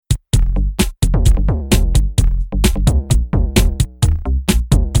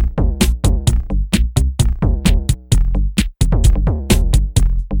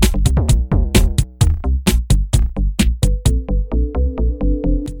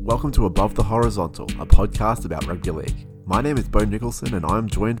Welcome to Above the Horizontal, a podcast about rugby league. My name is Bo Nicholson and I am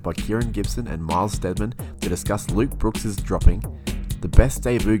joined by Kieran Gibson and Miles Steadman to discuss Luke Brooks' dropping, the best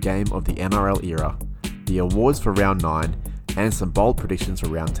debut game of the NRL era, the awards for round 9, and some bold predictions for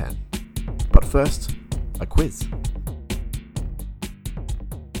round 10. But first, a quiz.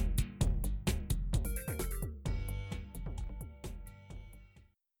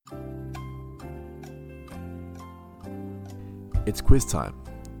 It's quiz time,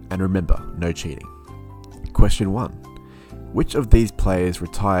 and remember, no cheating. Question 1. Which of these players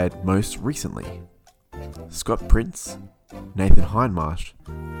retired most recently? Scott Prince, Nathan Hindmarsh,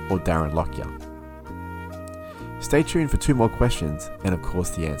 or Darren Lockyer? Stay tuned for 2 more questions, and of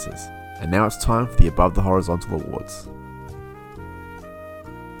course the answers. And now it's time for the Above the Horizontal Awards.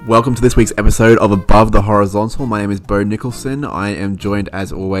 Welcome to this week's episode of Above the Horizontal. My name is Bo Nicholson. I am joined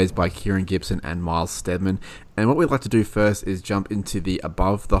as always by Kieran Gibson and Miles Steadman. And what we'd like to do first is jump into the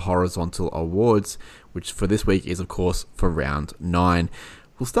Above the Horizontal Awards, which for this week is of course for round 9.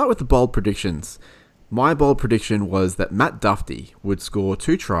 We'll start with the bold predictions. My bold prediction was that Matt Duffy would score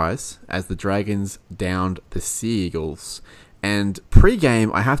 2 tries as the Dragons downed the Sea Eagles. And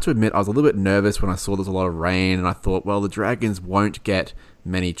pre-game, I have to admit, I was a little bit nervous when I saw there was a lot of rain, and I thought, well, the Dragons won't get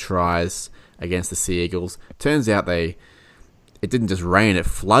many tries against the Sea Eagles. Turns out it didn't just rain, it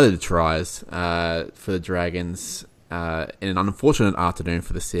flooded tries for the Dragons in an unfortunate afternoon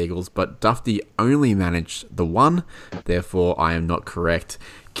for the Sea Eagles, but Duffy only managed the 1, therefore I am not correct.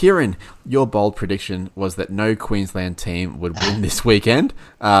 Kieran, your bold prediction was that no Queensland team would win this weekend.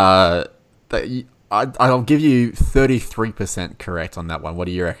 I'll give you 33% correct on that one. What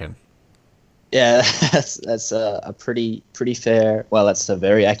do you reckon? Yeah, that's a pretty fair. Well, that's a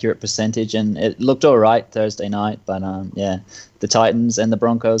very accurate percentage, and it looked all right Thursday night. But the Titans and the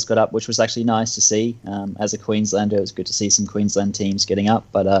Broncos got up, which was actually nice to see. As a Queenslander, it was good to see some Queensland teams getting up.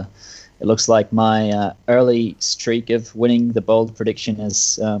 But it looks like my early streak of winning the bold prediction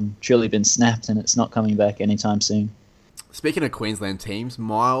has truly been snapped, and it's not coming back anytime soon. Speaking of Queensland teams,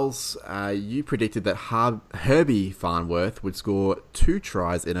 Miles, you predicted that Herbie Farnworth would score 2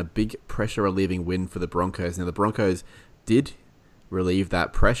 tries in a big pressure-relieving win for the Broncos. Now, the Broncos did relieve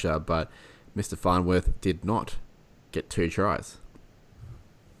that pressure, but Mr. Farnworth did not get 2 tries.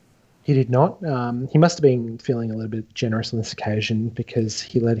 He did not. He must have been feeling a little bit generous on this occasion because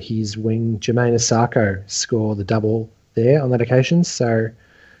he let his wing, Jermaine Asako, score the double there on that occasion. So,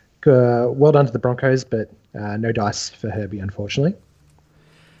 well done to the Broncos, but no dice for Herbie, unfortunately.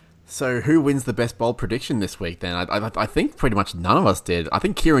 So who wins the best bold prediction this week then? I think pretty much none of us did. I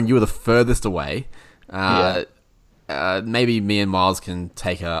think, Kieran, you were the furthest away. Maybe me and Miles can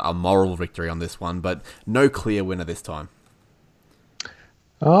take a moral victory on this one, but no clear winner this time.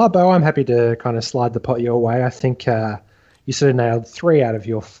 Oh, Bo, I'm happy to kind of slide the pot your way. I think you sort of nailed 3 out of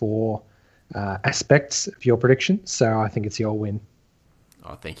your 4 aspects of your prediction, so I think it's your win.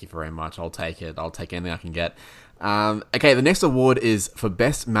 Oh, thank you very much. I'll take it. I'll take anything I can get. Okay, the next award is for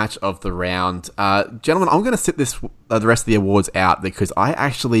best match of the round. Gentlemen, I'm going to sit the rest of the awards out because I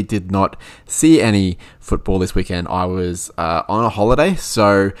actually did not see any football this weekend. I was on a holiday.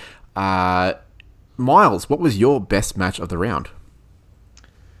 So, Miles, what was your best match of the round?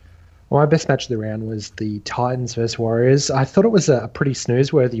 Well, my best match of the round was the Titans versus Warriors. I thought it was a pretty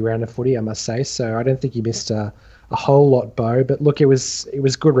snooze-worthy round of footy, I must say. So I don't think you missed a whole lot, Bo. But look, it was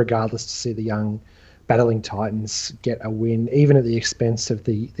good regardless to see the young battling Titans get a win, even at the expense of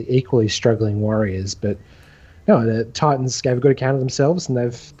the equally struggling Warriors. But no, the Titans gave a good account of themselves, and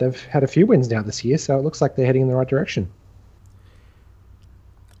they've had a few wins now this year, so it looks like they're heading in the right direction.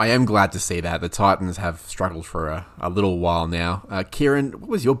 I am glad to see that. The Titans have struggled for a little while now. Kieran, what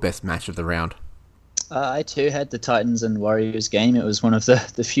was your best match of the round? I too had the Titans and Warriors game. It was one of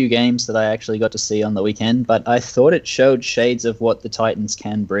the few games that I actually got to see on the weekend, but I thought it showed shades of what the Titans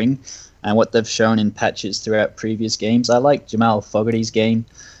can bring and what they've shown in patches throughout previous games. I liked Jamal Fogarty's game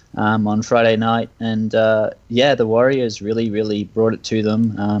on Friday night, and the Warriors really brought it to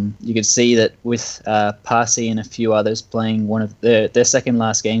them. You could see that with Parsi and a few others playing one of their second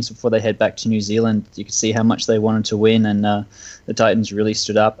last games before they head back to New Zealand, you could see how much they wanted to win, and the Titans really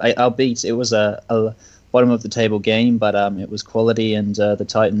stood up. Albeit it was a bottom of the table game, but it was quality, and the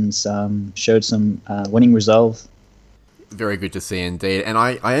Titans showed some winning resolve. Very good to see indeed, and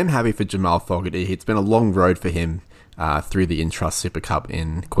I am happy for Jamal Fogarty. It's been a long road for him through the Intrust Super Cup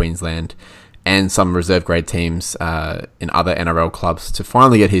in Queensland and some reserve grade teams in other NRL clubs to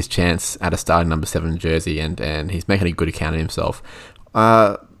finally get his chance at a starting number 7 jersey, and he's making a good account of himself.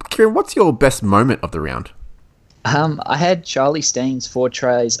 Kieran, what's your best moment of the round? I had Charlie Staines 4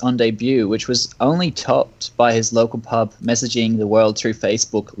 tries on debut, which was only topped by his local pub messaging the world through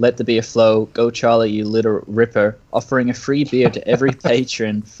Facebook, "Let there be a flow, go Charlie, you little ripper," offering a free beer to every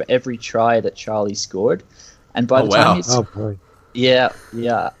patron for every try that Charlie scored. And by Oh, the time wow. he'd, Oh boy. yeah,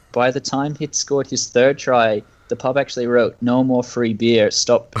 by the time he'd scored his 3rd try, the pub actually wrote, "No more free beer,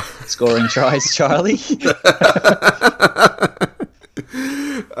 stop scoring tries, Charlie."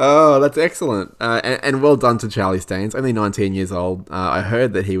 Oh, that's excellent. And well done to Charlie Staines, only 19 years old. I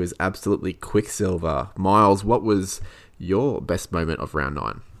heard that he was absolutely quicksilver. Miles, what was your best moment of round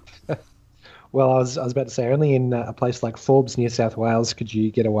 9? Well, I was about to say, only in a place like Forbes, New South Wales, could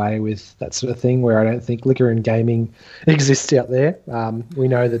you get away with that sort of thing, where I don't think liquor and gaming exists out there. We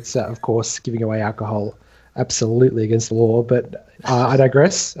know that's, of course, giving away alcohol absolutely against the law, but I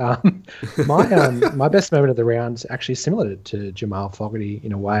digress. My best moment of the round is actually similar to Jamal Fogarty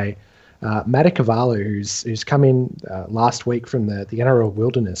in a way. Matt Cavallo, who's come in last week from the NRL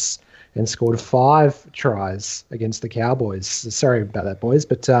Wilderness and scored 5 tries against the Cowboys. Sorry about that, boys,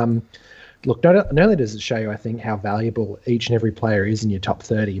 but look, not only does it show you, I think, how valuable each and every player is in your top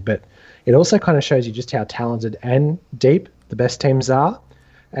 30, but it also kind of shows you just how talented and deep the best teams are.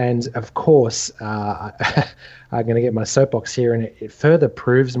 And of course, I'm going to get my soapbox here, and it further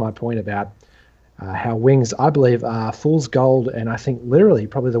proves my point about how wings, I believe, are fool's gold, and I think literally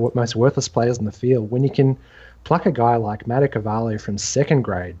probably the most worthless players in the field. When you can pluck a guy like Matt Cavallo from 2nd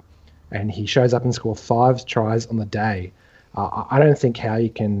grade, and he shows up and scores 5 tries on the day, I don't think how you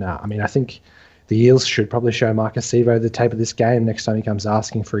can. I think the Eels should probably show Marcus Sevo the tape of this game next time he comes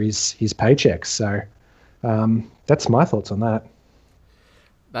asking for his paychecks. So that's my thoughts on that.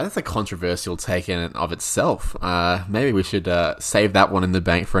 That's a controversial take in and of itself. Maybe we should save that one in the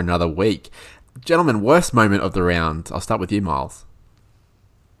bank for another week. Gentlemen, worst moment of the round. I'll start with you, Miles.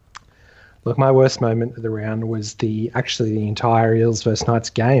 Look, my worst moment of the round was the entire Eels versus Knights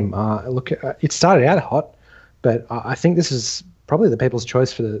game. It started out hot, but I think this is probably the people's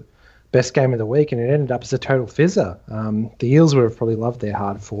choice for the best game of the week, and it ended up as a total fizzer. The Eels would have probably loved their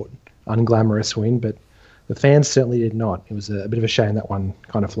hard-fought, unglamorous win, but the fans certainly did not. It was a bit of a shame that one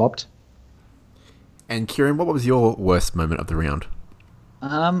kind of flopped. And Kieran, what was your worst moment of the round?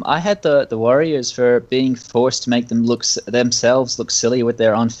 I had the Warriors for being forced to make themselves look silly with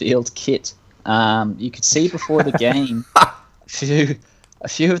their on-field kit. You could see before the game a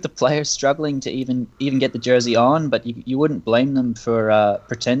few of the players struggling to even get the jersey on, but you wouldn't blame them for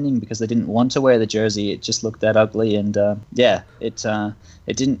pretending because they didn't want to wear the jersey. It just looked that ugly, and it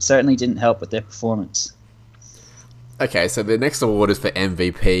certainly didn't help with their performance. Okay, so the next award is for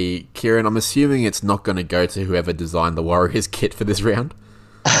MVP. Kieran, I'm assuming it's not going to go to whoever designed the Warriors kit for this round?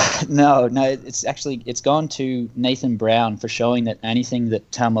 No, it's gone to Nathan Brown for showing that anything that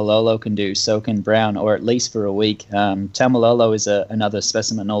Taumalolo can do, so can Brown, or at least for a week. Taumalolo is another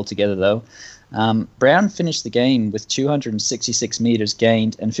specimen altogether, though. Brown finished the game with 266 metres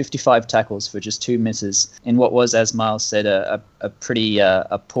gained and 55 tackles for just 2 misses in what was, as Miles said, a pretty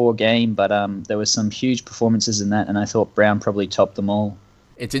poor game, but there were some huge performances in that, and I thought Brown probably topped them all.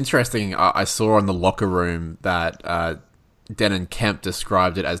 It's interesting. I saw in the locker room that Denon Kemp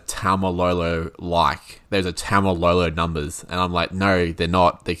described it as Taumalolo-like. There's a Taumalolo numbers, and I'm like, no, they're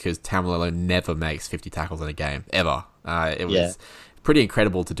not, because Taumalolo never makes 50 tackles in a game, ever. It was pretty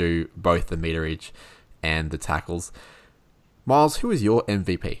incredible to do both the meterage and the tackles. Miles, who is your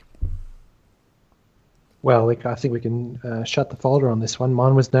MVP? Well, I think we can shut the folder on this one.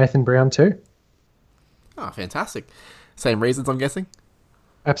 Mine was Nathan Brown too. Oh, fantastic. Same reasons, I'm guessing?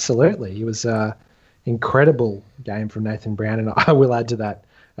 Absolutely. It was an incredible game from Nathan Brown, and I will add to that.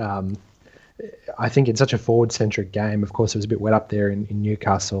 I think in such a forward-centric game, of course, it was a bit wet up there in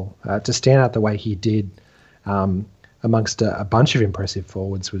Newcastle. To stand out the way he did amongst a bunch of impressive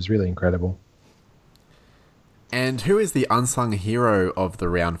forwards was really incredible. And who is the unsung hero of the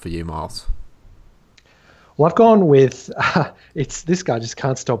round for you, Miles? Well, I've gone with it's this guy just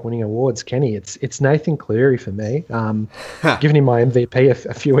can't stop winning awards, can he? It's Nathan Cleary for me. Giving him my MVP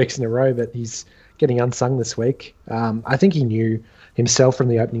a few weeks in a row, but he's getting unsung this week. I think he knew himself from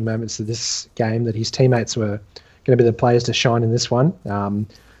the opening moments of this game that his teammates were going to be the players to shine in this one.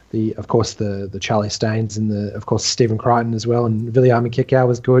 Of course, the Charlie Staines and of course Stephen Crichton as well, and Viliame Kikau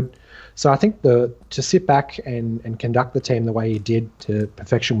was good. So I think to sit back and conduct the team the way he did to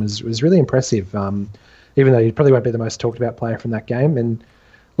perfection was really impressive. Even though he probably won't be the most talked about player from that game. And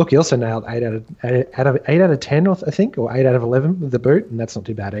look, he also nailed 8 out of 10, I think, or 8 out of 11 with the boot, and that's not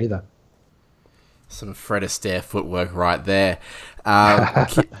too bad either. Some Fred Astaire footwork right there.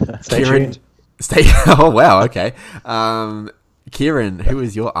 Stay tuned. Oh, wow, okay. Kieran, who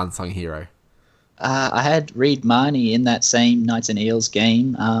is your unsung hero? I had Reed Marnie in that same Knights and Eels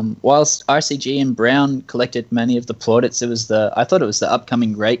game. Whilst RCG and Brown collected many of the plaudits, I thought it was the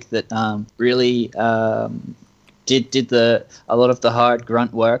upcoming rake that really did a lot of the hard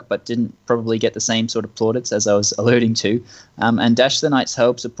grunt work, but didn't probably get the same sort of plaudits as I was alluding to. And dashed the Knights'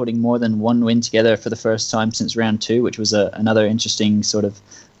 hopes of putting more than one win together for the first time since round 2, which was another interesting sort of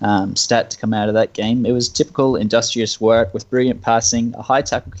stat to come out of that game. It was typical industrious work with brilliant passing, a high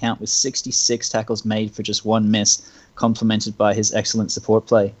tackle count with 66 tackles made for just one miss, complemented by his excellent support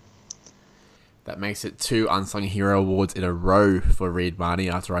play. That makes it 2 Unsung Hero awards in a row for Reed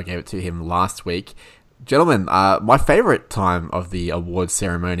Marnie after I gave it to him last week. Gentlemen, my favourite time of the award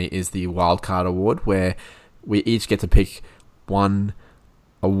ceremony is the Wildcard Award, where we each get to pick one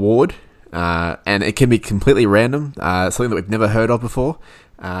award, and it can be completely random, something that we've never heard of before.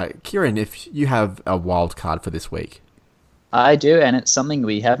 Kieran, if you have a wild card for this week. I do, and it's something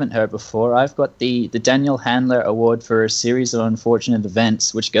we haven't heard before. I've got the Daniel Handler Award for a series of unfortunate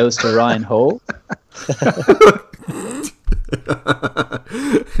events, which goes to Ryan Hall.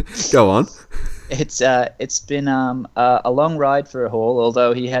 Go on. It's been a long ride for Hall,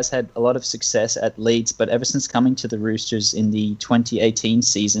 although he has had a lot of success at Leeds. But ever since coming to the Roosters in the 2018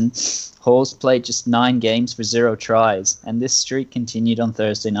 season, Hall's played just 9 games for 0 tries, and this streak continued on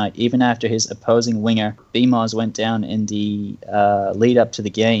Thursday night, even after his opposing winger, BMOS, went down in the lead up to the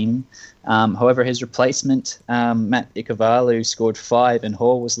game. However, his replacement, Matt Ikuvalu, scored 5, and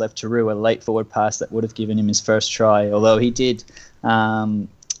Hall was left to rue a late forward pass that would have given him his first try, although he did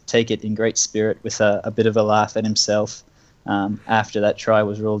take it in great spirit with a bit of a laugh at himself after that try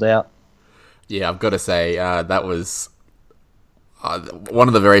was ruled out. Yeah, I've got to say, that was one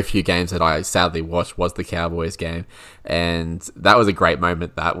of the very few games that I sadly watched was the Cowboys game, and that was a great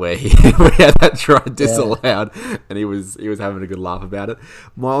moment where he had that try disallowed, and he was having a good laugh about it.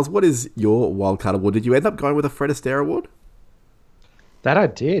 Miles, what is your wildcard award? Did you end up going with a Fred Astaire award? That I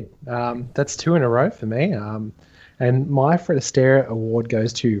did. That's 2 in a row for me. And my Fred Astaire award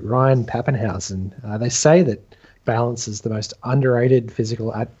goes to Ryan Pappenhausen. They say that balance is the most underrated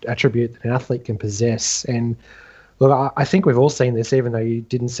physical attribute that an athlete can possess, and look, I think we've all seen this, even though you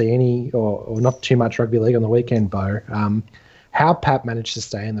didn't see any or not too much rugby league on the weekend, Bo. How Pap managed to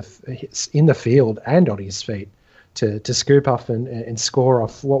stay in the field and on his feet to scoop off and score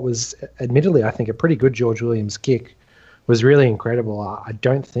off what was admittedly, I think, a pretty good George Williams kick was really incredible. I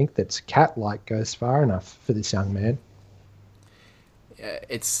don't think that cat-like goes far enough for this young man.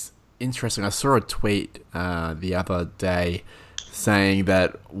 It's interesting. I saw a tweet the other day saying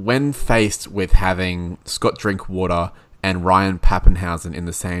that when faced with having Scott Drinkwater and Ryan Pappenhausen in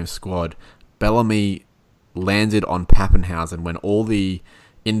the same squad, Bellamy landed on Pappenhausen when all the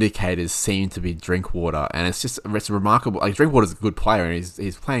indicators seem to be Drinkwater, and it's remarkable. Like, Drinkwater's a good player, and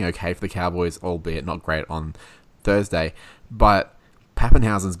he's playing okay for the Cowboys, albeit not great on Thursday, but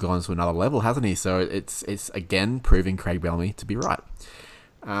Pappenhausen's gone to another level, hasn't he? So it's again proving Craig Bellamy to be right.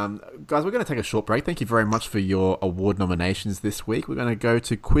 Guys, we're going to take a short break. Thank you very much for your award nominations this week. We're going to go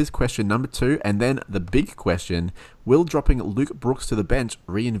to quiz question number 2, and then the big question: will dropping Luke Brooks to the bench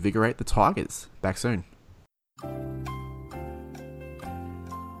reinvigorate the Tigers? Back soon.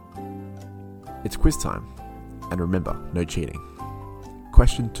 It's quiz time, and remember, no cheating.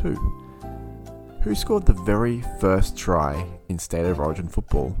 Question 2: who scored the very first try in State of Origin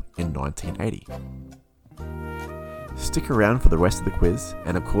football in 1980? Stick around for the rest of the quiz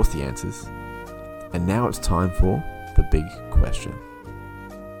and, of course, the answers. And now it's time for the big question.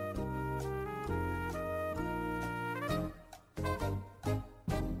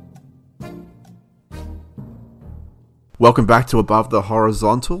 Welcome back to Above the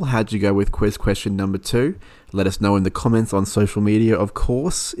Horizontal. How'd you go with quiz question number 2? Let us know in the comments on social media, of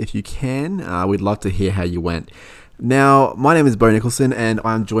course, if you can. We'd love to hear how you went. Now, my name is Bo Nicholson, and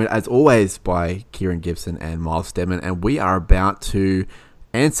I'm joined, as always, by Kieran Gibson and Miles Stedman, and we are about to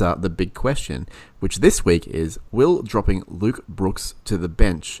answer the big question, which this week is: will dropping Luke Brooks to the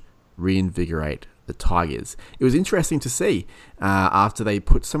bench reinvigorate the Tigers? It was interesting to see after they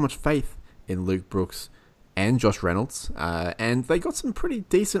put so much faith in Luke Brooks and Josh Reynolds, and they got some pretty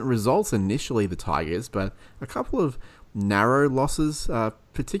decent results initially, the Tigers, but a couple of narrow losses,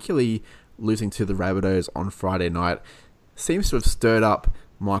 particularly losing to the Rabbitohs on Friday night, seems to have stirred up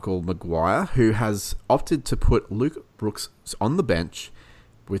Michael Maguire, who has opted to put Luke Brooks on the bench,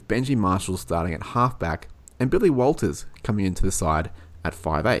 with Benji Marshall starting at halfback and Billy Walters coming into the side at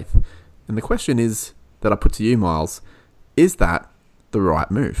 5'8". And the question is that I put to you, Miles: is that the right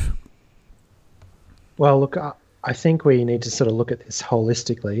move? Well, look, I think we need to sort of look at this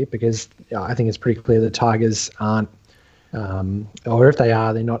holistically, because I think it's pretty clear the Tigers aren't, or if they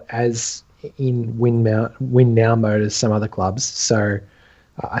are, they're not as in win now mode as some other clubs. So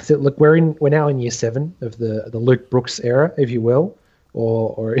I think, look, we're now in year 7 of the Luke Brooks era, if you will,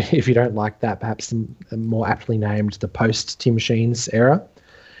 or if you don't like that, perhaps the more aptly named the post Tim Sheens era.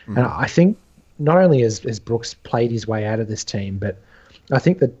 And I think not only has Brooks played his way out of this team, but I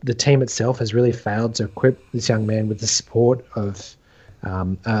think that the team itself has really failed to equip this young man with the support of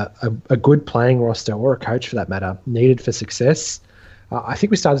a good playing roster, or a coach for that matter, needed for success. I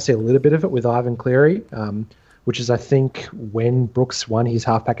think we started to see a little bit of it with Ivan Cleary, which is, I think, when Brooks won his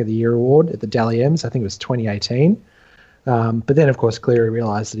Halfback of the Year award at the Dally M's. I think it was 2018. But then, of course, Cleary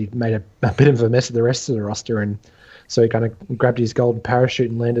realised that he'd made a bit of a mess of the rest of the roster, and so he kind of grabbed his golden parachute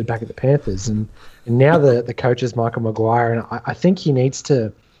and landed back at the Panthers. And now the coach is Michael Maguire, and I think he needs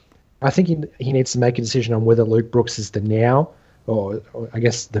to make a decision on whether Luke Brooks is the now, or I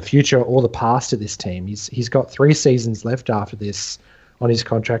guess the future, or the past of this team. He's got 3 seasons left after this on his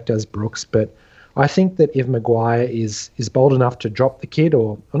contract as Brooks, but I think that if Maguire is bold enough to drop the kid,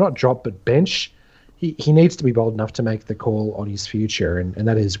 or not drop but bench, he needs to be bold enough to make the call on his future, and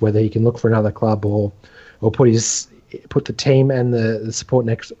that is whether he can look for another club or put the team and the support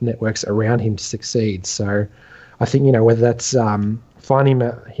networks around him to succeed. So I think, whether that's finding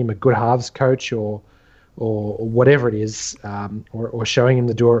him a good halves coach or whatever it is, or showing him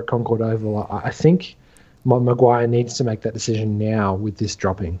the door at Concord Oval, I think Maguire needs to make that decision now with this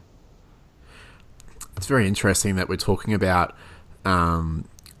dropping. It's very interesting that we're talking about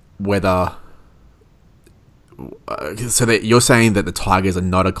whether... so that you're saying that the Tigers are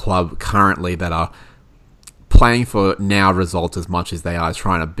not a club currently that are playing for now results as much as they are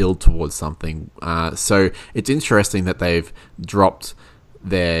trying to build towards something. So it's interesting that they've dropped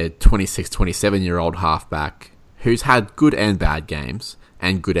their 26, 27-year-old halfback, who's had good and bad games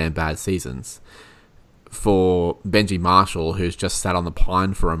and good and bad seasons, for Benji Marshall, who's just sat on the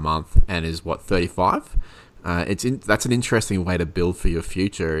pine for a month and is, 35? That's an interesting way to build for your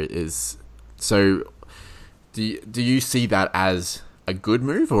future. So do you see that as a good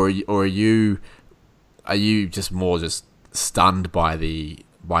move, or are you just more stunned by the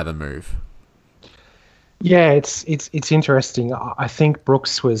move? Yeah, it's interesting. I think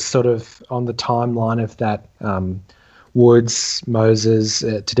Brooks was sort of on the timeline of that Woods, Moses,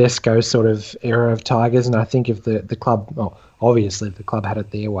 Tedesco sort of era of Tigers, and I think if the club, obviously if the club had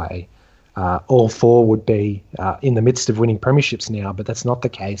it their way, all 4 would be in the midst of winning premierships now, but that's not the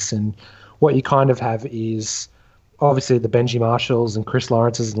case. And what you kind of have is obviously the Benji Marshalls and Chris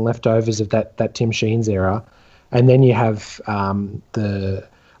Lawrences and leftovers of that Tim Sheens era, and then you have the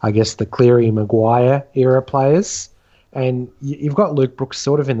Cleary Maguire era players, and you've got Luke Brooks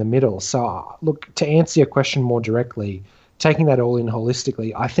sort of in the middle. So look, to answer your question more directly, taking that all in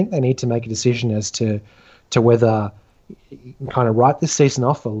holistically, I think they need to make a decision as to whether you can kind of write this season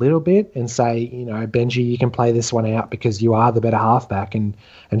off a little bit and say, Benji, you can play this one out because you are the better halfback, and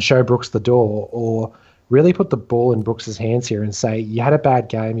show Brooks the door, or really put the ball in Brooks's hands here and say, you had a bad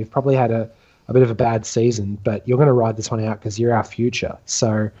game, you've probably had a bit of a bad season, but you're going to ride this one out because you're our future.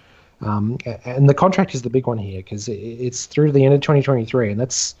 So, and the contract is the big one here because it's through to the end of 2023, and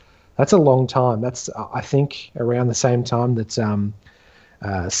that's a long time. That's, I think, around the same time that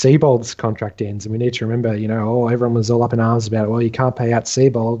Seibold's contract ends, and we need to remember, everyone was all up in arms about, well, you can't pay out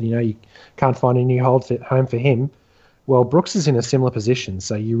Seibold, you can't find a new home for him. Well, Brooks is in a similar position,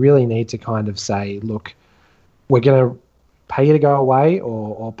 so you really need to kind of say, look, we're going to pay you to go away,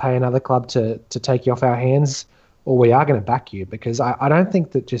 or pay another club to take you off our hands, or we are going to back you, because I don't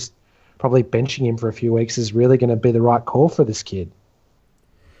think that just probably benching him for a few weeks is really going to be the right call for this kid.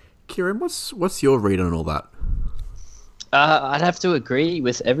 Kieran, what's your read on all that? I'd have to agree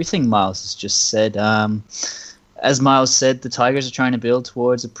with everything Miles has just said. As Miles said, the Tigers are trying to build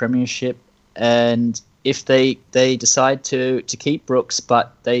towards a premiership, and if they decide to keep Brooks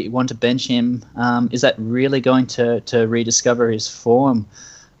but they want to bench him, is that really going to rediscover his form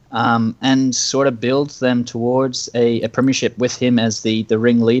and sort of build them towards a premiership with him as the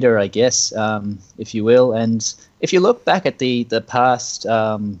ringleader, I guess, if you will. And if you look back at the past,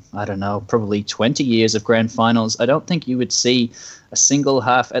 I don't know, probably 20 years of grand finals, I don't think you would see a single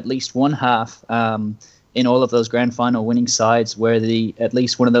half, at least one half, in all of those grand final winning sides where at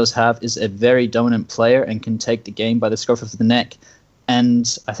least one of those half is a very dominant player and can take the game by the scruff of the neck.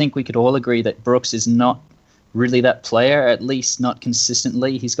 And I think we could all agree that Brooks is not really that player, at least not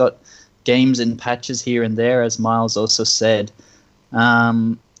consistently. He's got games in patches here and there, as Miles also said.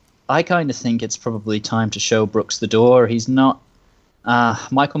 I kind of think it's probably time to show Brooks the door. He's not...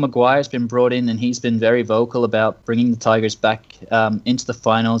 Michael Maguire's been brought in, and he's been very vocal about bringing the Tigers back into the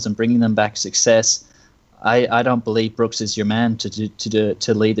finals and bringing them back success. I don't believe Brooks is your man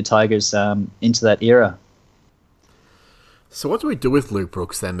to lead the Tigers into that era. So what do we do with Luke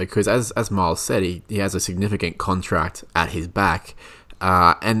Brooks then? Because as Miles said, he has a significant contract at his back.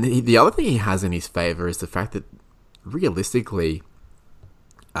 And the other thing he has in his favour is the fact that realistically,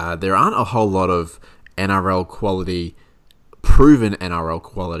 there aren't a whole lot of NRL quality, proven NRL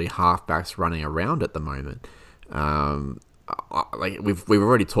quality halfbacks running around at the moment. Like we've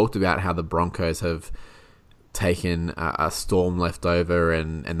already talked about how the Broncos have taken a Storm left over,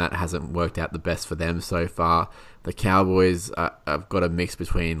 and that hasn't worked out the best for them so far. The Cowboys have got a mix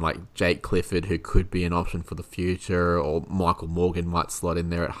between like Jake Clifford, who could be an option for the future, or Michael Morgan might slot in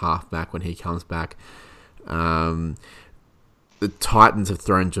there at halfback when he comes back. The Titans have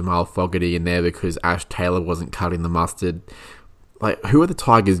thrown Jamal Fogarty in there because Ash Taylor wasn't cutting the mustard. Like, who are the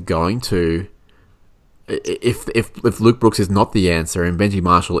Tigers going to if Luke Brooks is not the answer, and Benji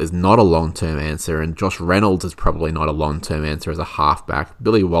Marshall is not a long-term answer, and Josh Reynolds is probably not a long-term answer as a halfback?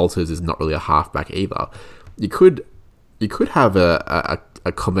 Billy Walters is not really a halfback either. You could have a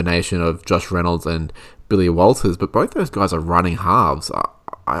combination of Josh Reynolds and Billy Walters, but both those guys are running halves.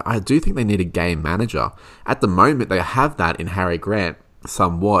 I do think they need a game manager. At the moment, they have that in Harry Grant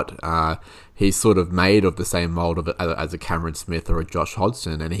somewhat. He's sort of made of the same mould as a Cameron Smith or a Josh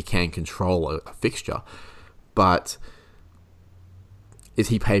Hodgson, and he can control a fixture. But is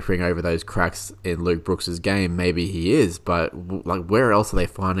he papering over those cracks in Luke Brooks' game? Maybe he is, but like, where else are they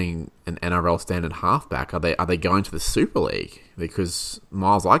finding an NRL standard halfback? Are they going to the Super League? Because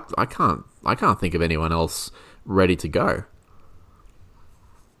Miles, I can't think of anyone else ready to go.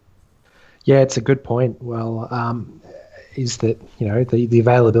 Yeah, it's a good point. Well, is that, you know, the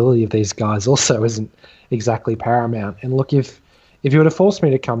availability of these guys also isn't exactly paramount. And look, if you were to force me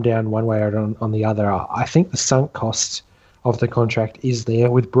to come down one way or on the other, I think the sunk cost of the contract is there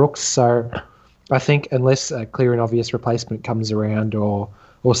with Brooks. So I think unless a clear and obvious replacement comes around, or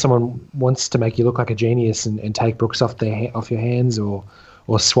someone wants to make you look like a genius and take Brooks off your hands, or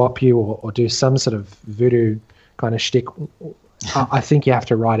swap you, or do some sort of voodoo kind of shtick, I think you have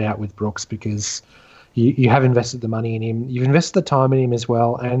to ride out with Brooks, because you have invested the money in him. You've invested the time in him as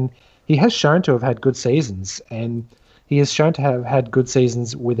well, and he has shown to have had good seasons, and he has shown to have had good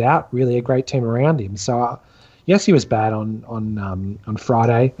seasons without really a great team around him. So yes, he was bad on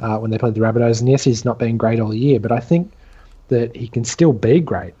Friday when they played the Rabbitohs, and yes, he's not been great all year, but I think that he can still be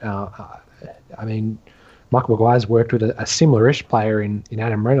great. I mean, Michael Maguire's worked with a similar-ish player in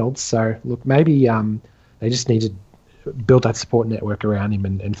Adam Reynolds, so look, maybe they just need to build that support network around him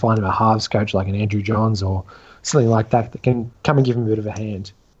and find him a halves coach like an Andrew Johns or something like that can come and give him a bit of a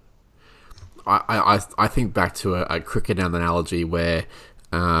hand. I think back to a cricket analogy where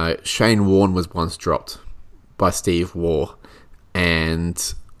Shane Warne was once dropped by Steve Waugh,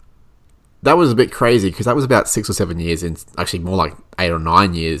 and that was a bit crazy because that was about 6 or 7 years in, actually more like 8 or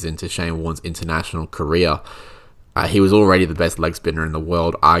 9 years into Shane Warne's international career. He was already the best leg spinner in the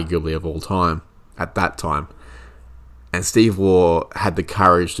world, arguably of all time at that time. And Steve Waugh had the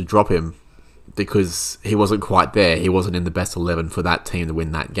courage to drop him because he wasn't quite there. He wasn't in the best 11 for that team to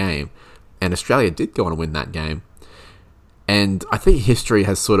win that game. And Australia did go on to win that game. And I think history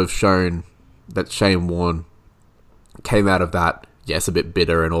has sort of shown that Shane Warne came out of that, yes, a bit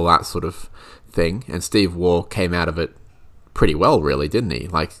bitter and all that sort of thing. And Steve Waugh came out of it pretty well, really, didn't he?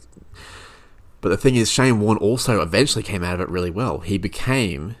 But the thing is, Shane Warne also eventually came out of it really well. He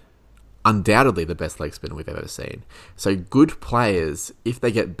became undoubtedly the best leg spinner we've ever seen. So good players, if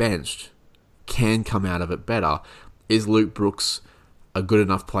they get benched, can come out of it better. Is Luke Brooks a good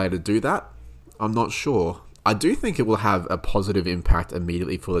enough player to do that? I'm not sure. I do think it will have a positive impact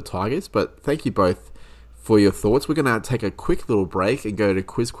immediately for the Tigers, but thank you both for your thoughts. We're going to take a quick little break and go to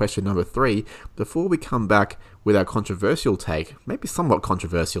quiz question number 3 before we come back with our controversial take, maybe somewhat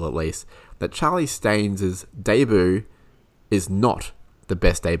controversial at least, that Charlie Staines' debut is not the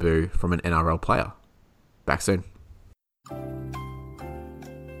best debut from an NRL player. Back soon.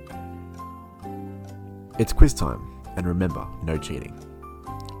 It's quiz time, and remember, no cheating.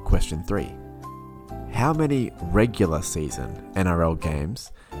 Question 3. How many regular season NRL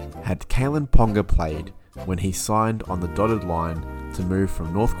games had Kalen Ponga played when he signed on the dotted line to move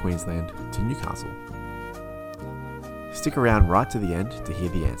from North Queensland to Newcastle? Stick around right to the end to hear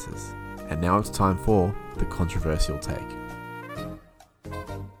the answers. And now it's time for the controversial take.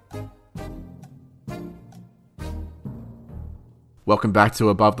 Welcome back to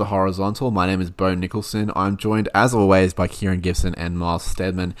Above the Horizontal. My name is Bo Nicholson. I'm joined, as always, by Kieran Gibson and Miles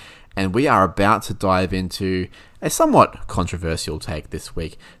Steadman, and we are about to dive into a somewhat controversial take this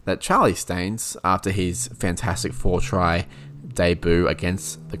week that Charlie Staines, after his fantastic 4-try debut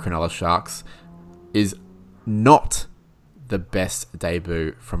against the Cronulla Sharks, is not the best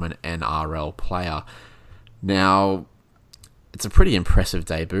debut from an NRL player. Now, it's a pretty impressive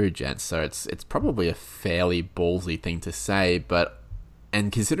debut, gents, so it's probably a fairly ballsy thing to say,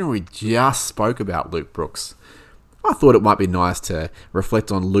 and considering we just spoke about Luke Brooks, I thought it might be nice to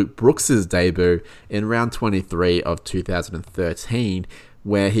reflect on Luke Brooks's debut in round 23 of 2013,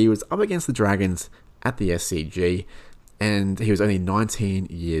 where he was up against the Dragons at the SCG, and he was only 19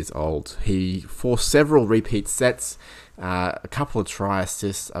 years old. He forced several repeat sets, a couple of try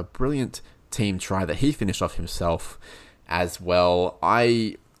assists, a brilliant team try that he finished off himself as well.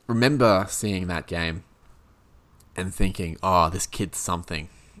 I remember seeing that game and thinking, oh, this kid's something.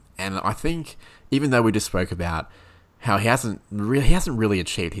 And I think, even though we just spoke about how he hasn't really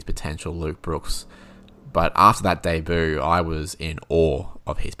achieved his potential, Luke Brooks, but after that debut, I was in awe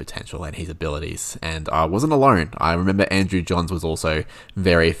of his potential and his abilities, and I wasn't alone. I remember Andrew Johns was also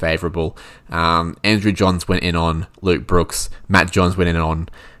very favourable. Andrew Johns went in on Luke Brooks, Matt Johns went in on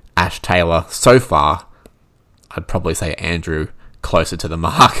Ash Taylor. So far, I'd probably say Andrew closer to the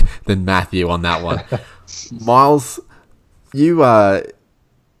mark than Matthew on that one. Miles, you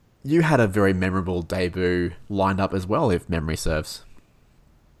had a very memorable debut lined up as well, if memory serves.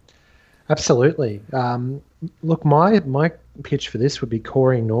 Absolutely. Look, my pitch for this would be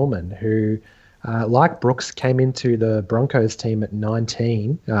Corey Norman, who, like Brooks, came into the Broncos team at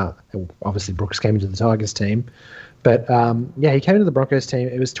 19. Obviously, Brooks came into the Tigers team. But, he came into the Broncos team.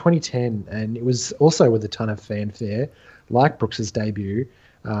 It was 2010, and it was also with a ton of fanfare, like Brooks's debut.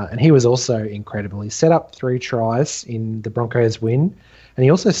 And he was also incredible. He set up 3 tries in the Broncos win, and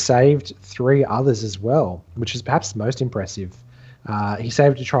he also saved 3 others as well, which is perhaps the most impressive. He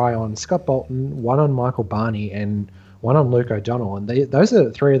saved a try on Scott Bolton, 1 on Michael Barney, and 1 on Luke O'Donnell. And those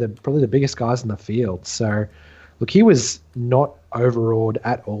are 3 of probably the biggest guys in the field. So, look, he was not overawed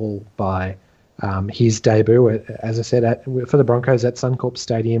at all by his debut, as I said, for the Broncos at Suncorp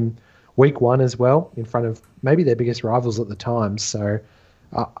Stadium, week 1 as well, in front of maybe their biggest rivals at the time. So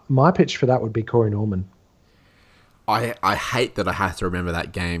my pitch for that would be Corey Norman. I hate that I have to remember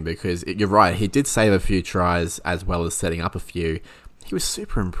that game because you're right, he did save a few tries as well as setting up a few. He was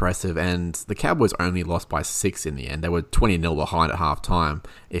super impressive, and the Cowboys only lost by 6 in the end. They were 20-0 behind at half-time,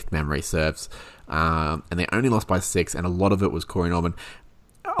 if memory serves. And they only lost by 6, and a lot of it was Corey Norman.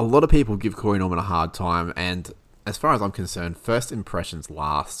 A lot of people give Corey Norman a hard time, and as far as I'm concerned, first impressions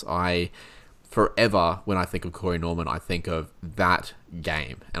last. Forever, when I think of Corey Norman, I think of that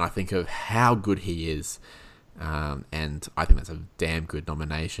game, and I think of how good he is. And I think that's a damn good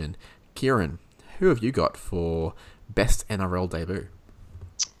nomination. Kieran, who have you got for best NRL debut?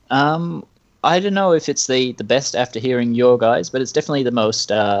 I don't know if it's the best after hearing your guys, but it's definitely the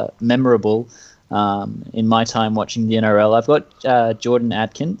most memorable in my time watching the NRL. I've got Jordan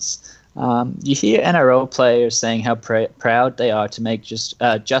Atkins. You hear NRL players saying how proud they are to make just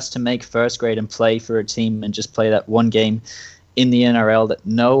to make first grade and play for a team and just play that one game in the NRL that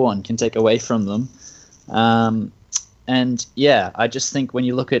no one can take away from them. And yeah, I just think when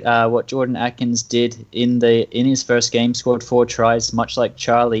you look at what Jordan Atkins did in his first game, scored 4 tries, much like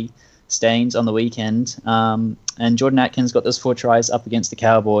Charlie Staines on the weekend. And Jordan Atkins got those 4 tries up against the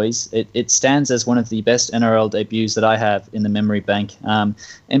Cowboys. It stands as one of the best NRL debuts that I have in the memory bank.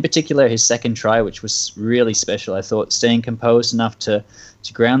 In particular, his second try, which was really special. I thought staying composed enough to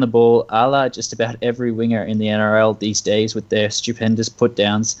ground the ball, a la just about every winger in the NRL these days with their stupendous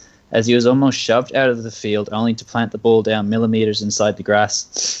put-downs, as he was almost shoved out of the field only to plant the ball down millimeters inside the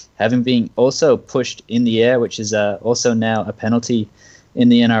grass, having been also pushed in the air, which is also now a penalty in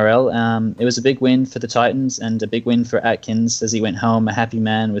the NRL. It was a big win for the Titans and a big win for Atkins as he went home a happy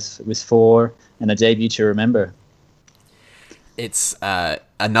man with 4 and a debut to remember. It's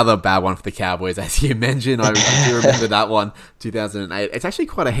another bad one for the Cowboys, as you mentioned. I do remember that one, 2008. It's actually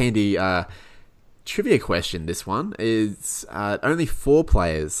quite a handy trivia question. This one is only 4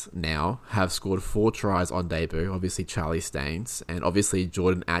 players now have scored 4 tries on debut. Obviously Charlie Staines and obviously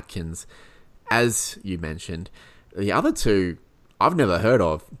Jordan Atkins, as you mentioned. The other 2 I've never heard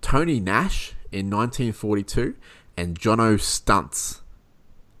of: Tony Nash in 1942 and Jono Stunts,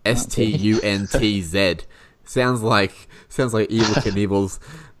 Stuntz. Sounds like Evel Knievel's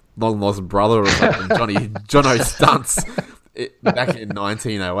long lost brother or something. Jono Stunts back in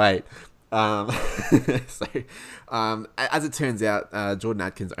 1908. As it turns out, Jordan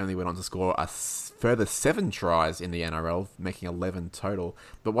Atkins only went on to score a further 7 tries in the NRL, making 11 total.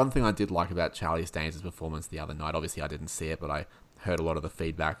 But one thing I did like about Charlie Staines' performance the other night, obviously I didn't see it, but I heard a lot of the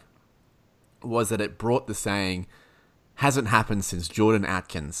feedback, was that it brought the saying, hasn't happened since Jordan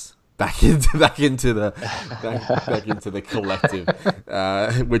Atkins back into the collective,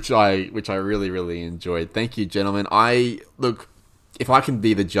 which I really enjoyed. Thank you, gentlemen. If I can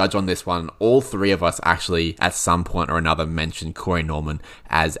be the judge on this one, all three of us actually at some point or another mentioned Corey Norman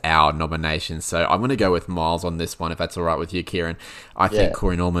as our nomination. So I'm going to go with Miles on this one, if that's all right with you, Kieran. I think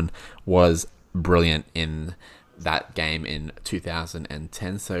Corey Norman was brilliant in that game in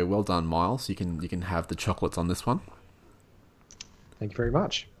 2010. So well done, Miles. You can have the chocolates on this one. Thank you very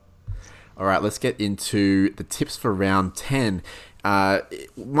much. All right, let's get into the tips for round 10.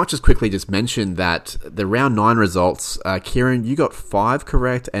 Might just quickly just mention that the round 9 results, Kieran, you got 5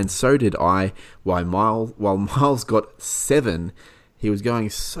 correct, and so did I. While Miles got 7, he was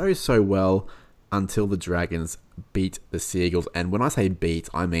going so well until the Dragons beat the Seagulls. And when I say beat,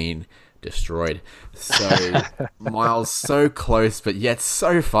 I mean destroyed. So Miles so close, but yet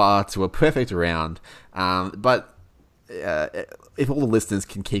so far to a perfect round. If all the listeners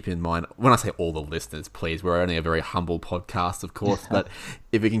can keep in mind, when I say all the listeners, please, we're only a very humble podcast, of course, but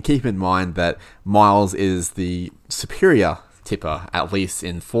if we can keep in mind that Miles is the superior tipper, at least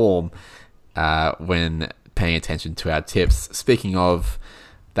in form, when paying attention to our tips. Speaking of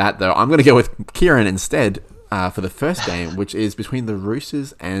that, though, I'm going to go with Kieran instead for the first game, which is between the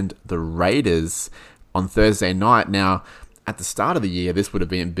Roosters and the Raiders on Thursday night. Now, at the start of the year, this would have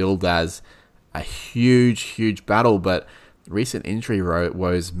been billed as a huge battle, but recent injury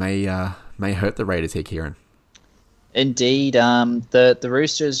woes may hurt the Raiders here, Kieran. Indeed. The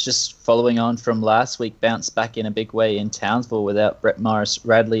Roosters, just following on from last week, bounced back in a big way in Townsville without Brett Morris,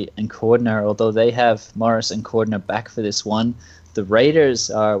 Radley and Cordner, although they have Morris and Cordner back for this one. The Raiders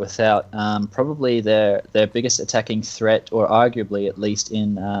are without probably their biggest attacking threat, or arguably at least,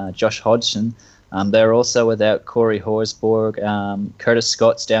 in Josh Hodgson. They're also without Corey Horsburgh. Curtis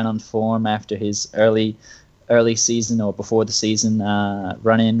Scott's down on form after his early season or before the season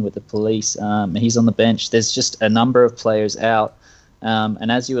run-in with the Police. He's on the bench. There's just a number of players out.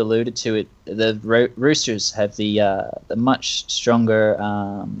 And as you alluded to it, the Roosters have the much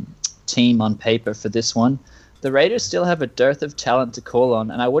stronger team on paper for this one. The Raiders still have a dearth of talent to call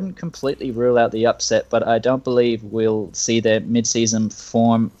on, and I wouldn't completely rule out the upset, but I don't believe we'll see their mid-season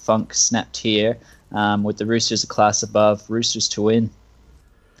form funk snapped here, with the Roosters a class above. Roosters to win.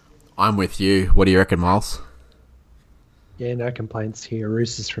 I'm with you. What do you reckon, Miles? Yeah, no complaints here.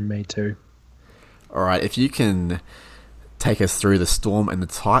 Roosters from me too. All right, if you can take us through the Storm and the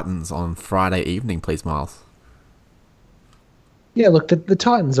Titans on Friday evening, please, Miles. Yeah, look, the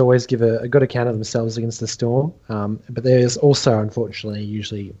Titans always give a good account of themselves against the Storm, but there's also, unfortunately,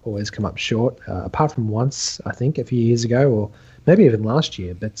 usually always come up short, apart from once, I think, a few years ago, or maybe even last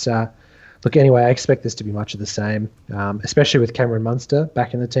year. But look, anyway, I expect this to be much of the same, especially with Cameron Munster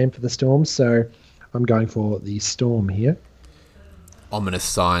back in the team for the Storm, so I'm going for the Storm here. Ominous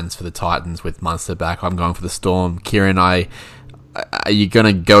signs for the Titans with Munster back. I'm going for the Storm. Kieran, are you going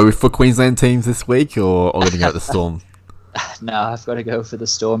to go for Queensland teams this week, or going to go at the Storm? No, I've got to go for the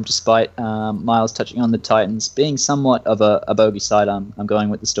Storm, despite Miles touching on the Titans being somewhat of a bogey side. I'm going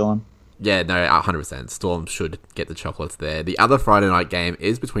with the Storm. Yeah, no, 100%. Storm should get the chocolates there. The other Friday night game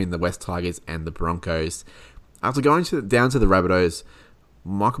is between the West Tigers and the Broncos. After going down to the Rabbitohs,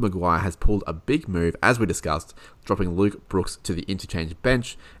 Michael Maguire has pulled a big move, as we discussed, dropping Luke Brooks to the interchange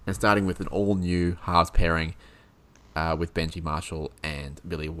bench and starting with an all-new halves pairing with Benji Marshall and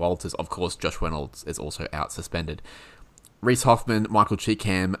Billy Walters. Of course, Josh Reynolds is also out suspended. Reece Hoffman, Michael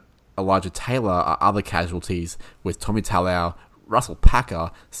Cheekham, Elijah Taylor are other casualties, with Tommy Talau, Russell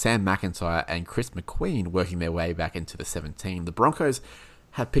Packer, Sam McIntyre and Chris McQueen working their way back into the 17. The Broncos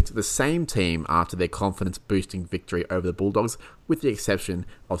have picked the same team after their confidence-boosting victory over the Bulldogs, with the exception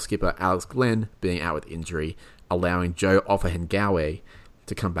of skipper Alex Glenn being out with injury, allowing Joe Ofahengawe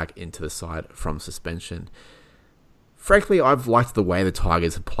to come back into the side from suspension. Frankly, I've liked the way the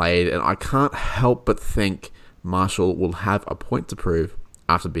Tigers have played, and I can't help but think Marshall will have a point to prove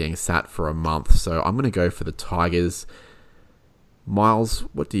after being sat for a month. So I'm going to go for the Tigers. Miles,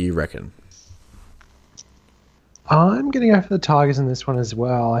 what do you reckon? I'm going to go for the Tigers in this one as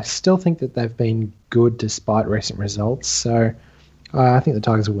well. I still think that they've been good despite recent results. So I think the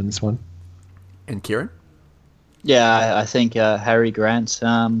Tigers will win this one. And Kieran? Yeah, I think Harry Grant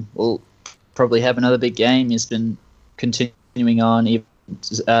will probably have another big game. He's been continuing on even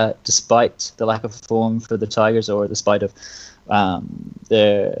despite the lack of form for the Tigers, or despite of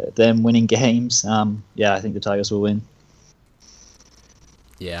them winning games. I think the Tigers will win.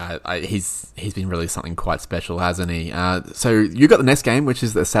 Yeah, he's been really something quite special, hasn't he? So you got the next game, which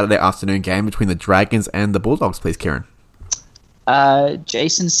is the Saturday afternoon game between the Dragons and the Bulldogs, please, Kieran.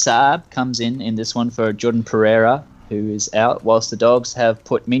 Jason Saab comes in this one for Jordan Pereira. who is out, whilst the Dogs have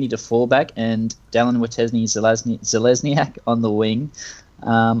put Meany to fullback and Dallin Wetesny-Zelezniak on the wing.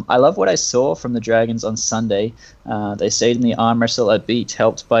 I love what I saw from the Dragons on Sunday. They stayed in the arm wrestle a beat,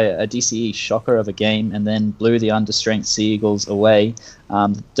 helped by a DCE shocker of a game, and then blew the understrength Sea Eagles away.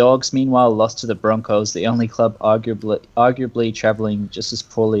 The Dogs, meanwhile, lost to the Broncos, the only club arguably travelling just as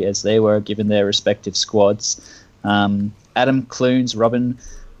poorly as they were, given their respective squads. Adam Clune's Robin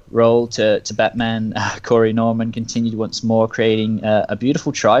role to Batman Corey Norman continued once more, creating a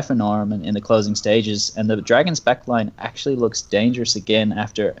beautiful try for Norman in the closing stages, and the Dragons' backline actually looks dangerous again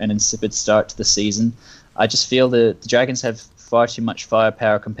after an insipid start to the season. I just feel the Dragons have far too much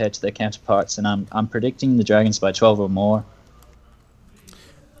firepower compared to their counterparts, and I'm predicting the Dragons by 12 or more.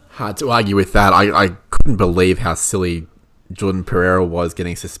 Hard to argue with that. I couldn't believe how silly Jordan Pereira was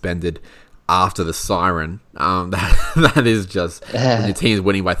getting suspended after the siren. That is just, when your team's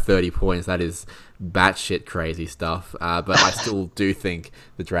winning by 30 points, that is batshit crazy stuff. But I still do think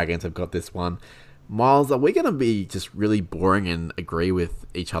the Dragons have got this one. Miles, are we going to be just really boring and agree with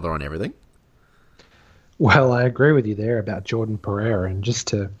each other on everything? Well, I agree with you there about Jordan Pereira, and just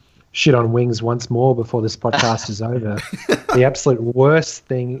to shit on wings once more before this podcast is over, the absolute worst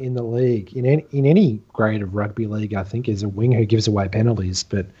thing in the league, in any grade of rugby league, I think, is a wing who gives away penalties.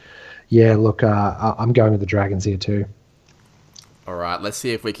 But yeah, look, I'm going with the Dragons here too. All right, let's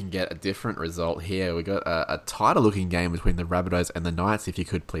see if we can get a different result here. We got a tighter-looking game between the Rabbitohs and the Knights, if you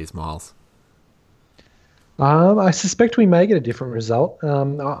could, please, Miles. I suspect we may get a different result.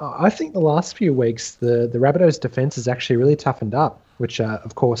 I think the last few weeks, the Rabbitohs' defence has actually really toughened up, which,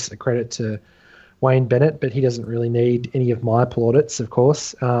 of course, a credit to Wayne Bennett, but he doesn't really need any of my plaudits, of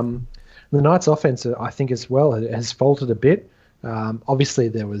course. The Knights' offence, I think, as well, has faltered a bit. Obviously,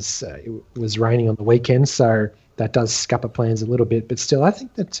 it was raining on the weekend, so that does scupper plans a little bit. But still, I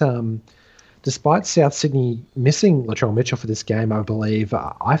think that despite South Sydney missing Latrell Mitchell for this game, I believe,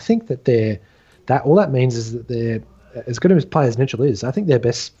 I think that all that means is that they're as good as play as Mitchell is. I think their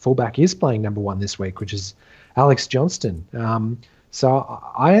best fullback is playing number one this week, which is Alex Johnston. So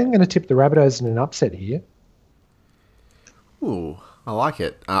I am going to tip the Rabbitohs in an upset here. Ooh, I like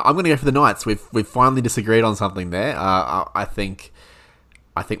it. I'm going to go for the Knights. We've finally disagreed on something there. I think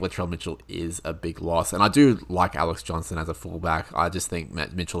Latrell Mitchell is a big loss, and I do like Alex Johnston as a fullback. I just think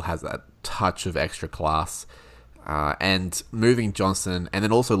Mitchell has that touch of extra class, and moving Johnston and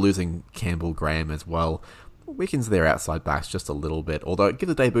then also losing Campbell Graham as well weakens their outside backs just a little bit. Although give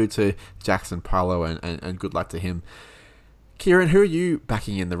the debut to Jackson Paulo and good luck to him. Kieran, who are you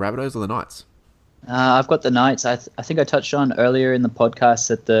backing in, the Rabbitohs or the Knights? I've got the Knights. I think I touched on earlier in the podcast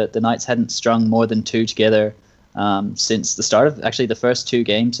that the Knights hadn't strung more than two together since the start of actually the first two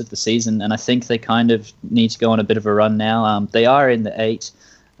games of the season, and I think they kind of need to go on a bit of a run now. They are in the 8,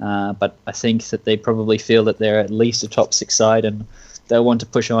 but I think that they probably feel that they're at least a top 6 side, and they'll want to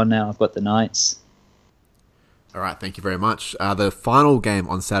push on now. I've got the Knights. All right, thank you very much. The final game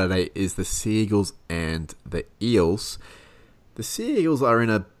on Saturday is the Sea Eagles and the Eels. The Sea Eagles are in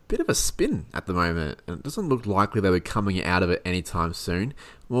a bit of a spin at the moment, and it doesn't look likely they'll be coming out of it anytime soon.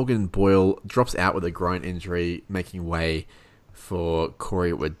 Morgan Boyle drops out with a groin injury, making way for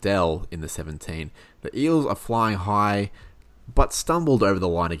Corey Waddell in the 17. The Eels are flying high, but stumbled over the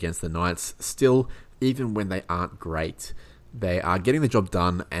line against the Knights. Still, even when they aren't great, they are getting the job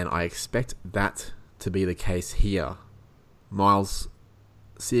done, and I expect that to be the case here. Miles,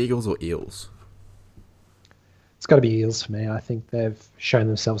 Sea Eagles or Eels? It's got to be Eels for me. I think they've shown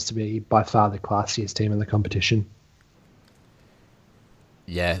themselves to be by far the classiest team in the competition.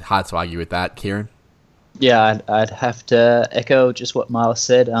 Yeah, hard to argue with that. Kieran? Yeah, I'd have to echo just what Miles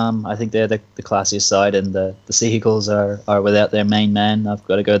said. I think they're the classiest side, and the Sea Eagles are without their main man. I've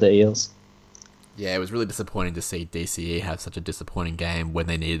got to go the Eels. Yeah, it was really disappointing to see DCE have such a disappointing game when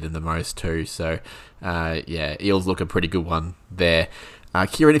they needed them the most too. So, yeah, Eels look a pretty good one there.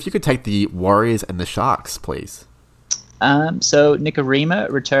 Kieran, if you could take the Warriors and the Sharks, please. So Nikorima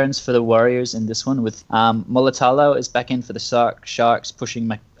returns for the Warriors in this one with Mulatalo is back in for the Sharks, pushing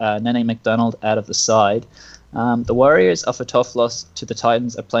Nene McDonald out of the side. The Warriors, off a tough loss to the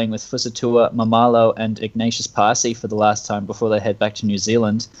Titans, are playing with Fusatua, Mamalo and Ignatius Parsi for the last time before they head back to New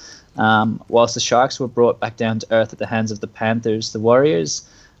Zealand. Whilst the Sharks were brought back down to earth at the hands of the Panthers, the Warriors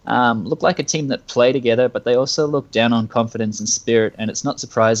look like a team that play together, but they also look down on confidence and spirit, and it's not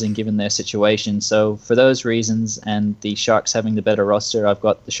surprising given their situation. So for those reasons and the Sharks having the better roster, I've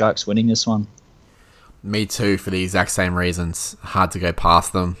got the Sharks winning this one. Me too, for the exact same reasons. Hard to go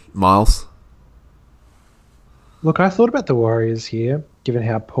past them. Miles? Look, I thought about the Warriors here, given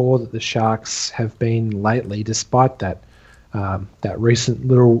how poor that the Sharks have been lately, despite that recent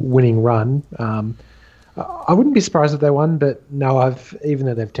little winning run. I wouldn't be surprised if they won, but no, even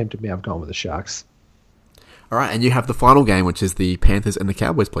though they've tempted me, I've gone with the Sharks. All right, and you have the final game, which is the Panthers and the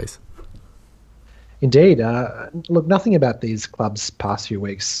Cowboys, please. Indeed. Look, nothing about these clubs past few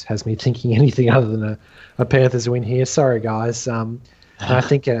weeks has me thinking anything other than a Panthers win here. Sorry, guys. And I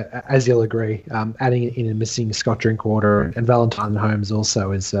think, as you'll agree, adding in a missing Scott Drinkwater and Valentine Holmes also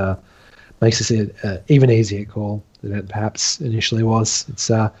makes this an even easier call than it perhaps initially was. It's,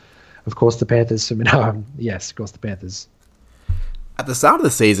 of course, the Panthers. Yes, of course, the Panthers. At the start of the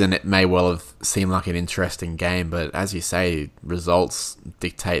season, it may well have seemed like an interesting game, but as you say, results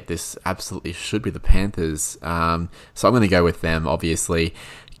dictate this absolutely should be the Panthers. So I'm going to go with them, obviously.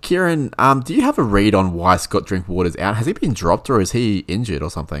 Kieran, do you have a read on why Scott Drinkwater's out? Has he been dropped or is he injured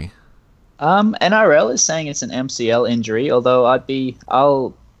or something? NRL is saying it's an MCL injury, although I'll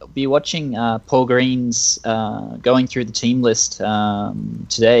be watching Paul Green's going through the team list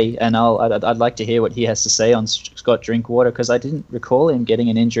today, and I'd like to hear what he has to say on Scott Drinkwater, because I didn't recall him getting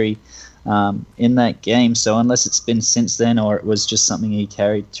an injury in that game. So unless it's been since then or it was just something he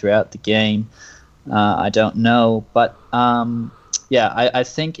carried throughout the game, I don't know. But I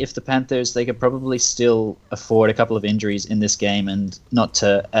think if the Panthers, they could probably still afford a couple of injuries in this game, and not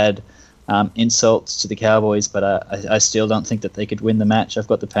to add insults to the Cowboys, but I still don't think that they could win the match. I've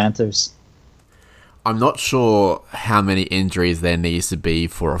got the Panthers. I'm not sure how many injuries there needs to be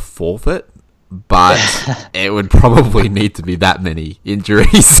for a forfeit, but it would probably need to be that many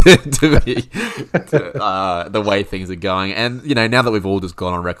injuries to be the way things are going. And, now that we've all just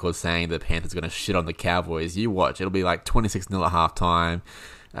gone on record saying the Panthers are going to shit on the Cowboys, you watch. It'll be like 26-0 at halftime.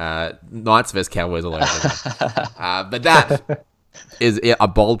 Knights versus Cowboys all over again. But that is a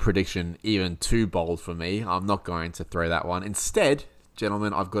bold prediction, even too bold for me. I'm not going to throw that one. Instead,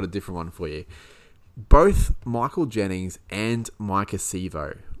 gentlemen, I've got a different one for you. Both Michael Jennings and Micah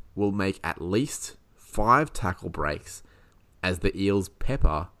Sevo will make at least 5 tackle breaks as the Eels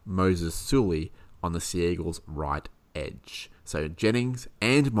pepper Moses Sully on the Sea Eagles' right edge. So Jennings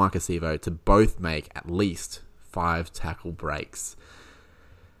and Micah Sevo to both make at least 5 tackle breaks.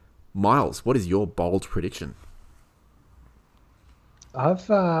 Miles, what is your bold prediction? I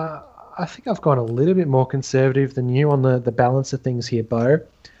think I've gone a little bit more conservative than you on the balance of things here, Bo.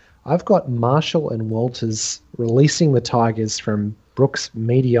 I've got Marshall and Walters releasing the Tigers from Brooks'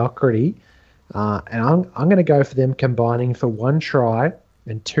 mediocrity, and I'm going to go for them combining for 1 try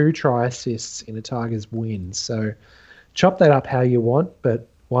and 2 try assists in a Tigers win. So chop that up how you want, but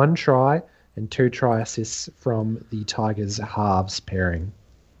 1 try and 2 try assists from the Tigers halves pairing.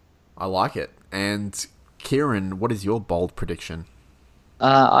 I like it. And Kieran, what is your bold prediction?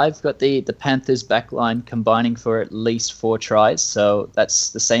 I've got the Panthers backline combining for at least 4 tries, so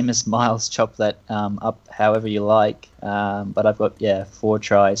that's the same as Miles. Chop that up however you like. But I've got 4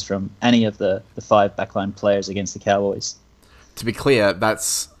 tries from any of the 5 backline players against the Cowboys. To be clear,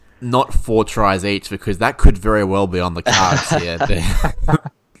 that's not 4 tries each, because that could very well be on the cards here.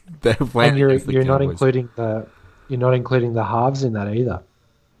 And you're not including the halves in that either.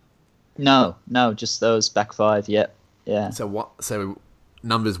 No, just those back 5. Yeah. So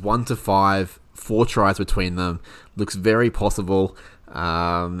numbers 1 to 5, 4 tries between them, looks very possible.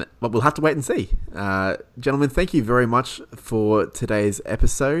 But we'll have to wait and see. Gentlemen, thank you very much for today's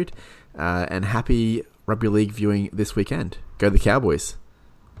episode, and happy rugby league viewing this weekend. Go the Cowboys.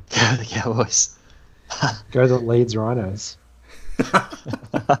 Go the Cowboys. Go the Leeds Rhinos.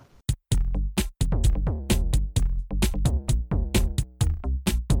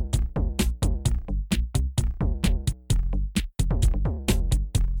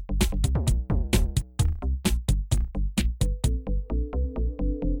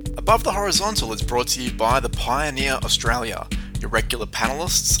 Above the Horizontal is brought to you by the Pioneer Australia. Your regular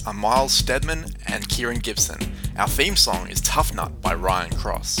panellists are Miles Stedman and Kieran Gibson. Our theme song is Tough Nut by Ryan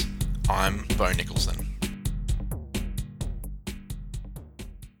Cross. I'm Bo Nicholson.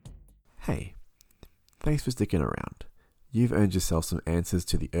 Hey, thanks for sticking around. You've earned yourself some answers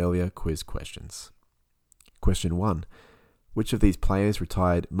to the earlier quiz questions. Question 1. Which of these players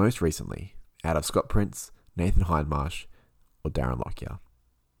retired most recently, out of Scott Prince, Nathan Hindmarsh, or Darren Lockyer?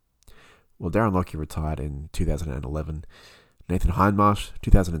 Well, Darren Lockyer retired in 2011, Nathan Hindmarsh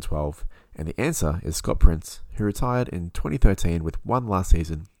 2012, and the answer is Scott Prince, who retired in 2013 with one last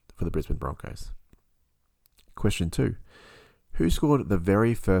season for the Brisbane Broncos. Question 2. Who scored the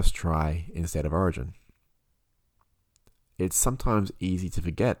very first try in State of Origin? It's sometimes easy to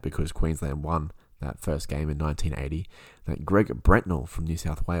forget, because Queensland won that first game in 1980, that Greg Brentnell from New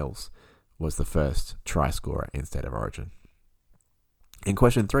South Wales was the first try scorer in State of Origin. In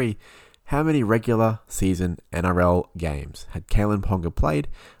question 3, how many regular season NRL games had Kalen Ponga played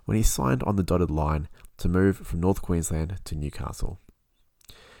when he signed on the dotted line to move from North Queensland to Newcastle?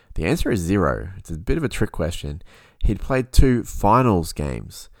 The answer is 0. It's a bit of a trick question. He'd played 2 finals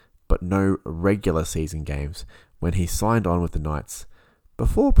games, but no regular season games when he signed on with the Knights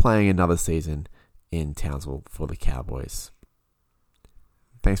before playing another season in Townsville for the Cowboys.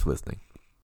 Thanks for listening.